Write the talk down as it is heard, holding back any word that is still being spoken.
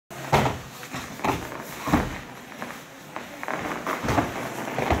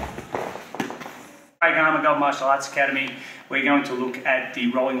Craig Armour Gold Martial Arts Academy. We're going to look at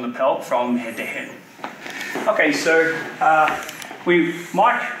the rolling lapel from head to head. Okay, so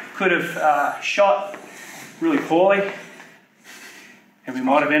Mike could have shot really poorly, and we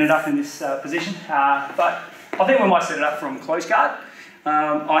might have ended up in this position, but I think we might set it up from close guard.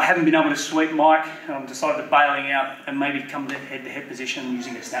 I haven't been able to sweep Mike, and I've decided to bailing out and maybe come to head-to-head position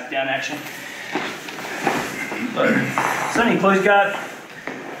using a snap down action. So in close guard,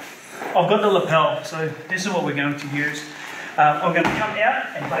 I've got the lapel, so this is what we're going to use. I'm going to come out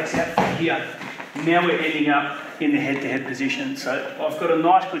and base out from here. Now we're ending up in the head-to-head position. So I've got a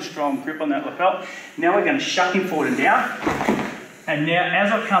nice, good, strong grip on that lapel. Now we're going to shuck him forward and down. And now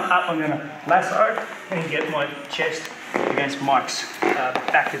as I come up, I'm going to lasso and get my chest against Mike's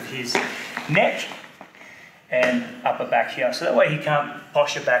back of his neck and upper back here. So that way he can't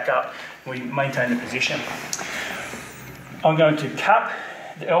posture back up. We maintain the position. I'm going to cup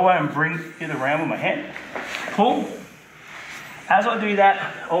the elbow and bring it around with my hand. Pull. As I do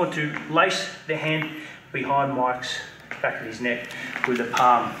that, I want to lace the hand behind Mike's back of his neck with the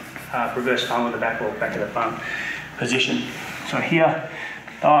palm, reverse palm with the back of the palm position. So here,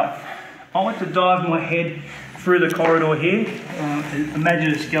 I want to dive my head through the corridor here.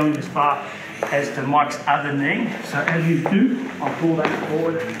 Imagine it's going as far as to Mike's other knee. So as you do, I'll pull that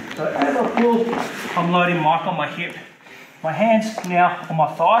forward. So as I pull, I'm loading Mike on my hip. My hands now on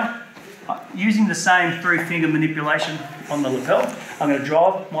my thigh. Using the same 3-finger manipulation on the lapel, I'm going to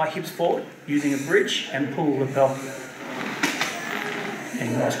drive my hips forward using a bridge and pull the lapel.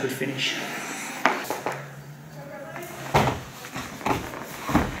 And nice good finish.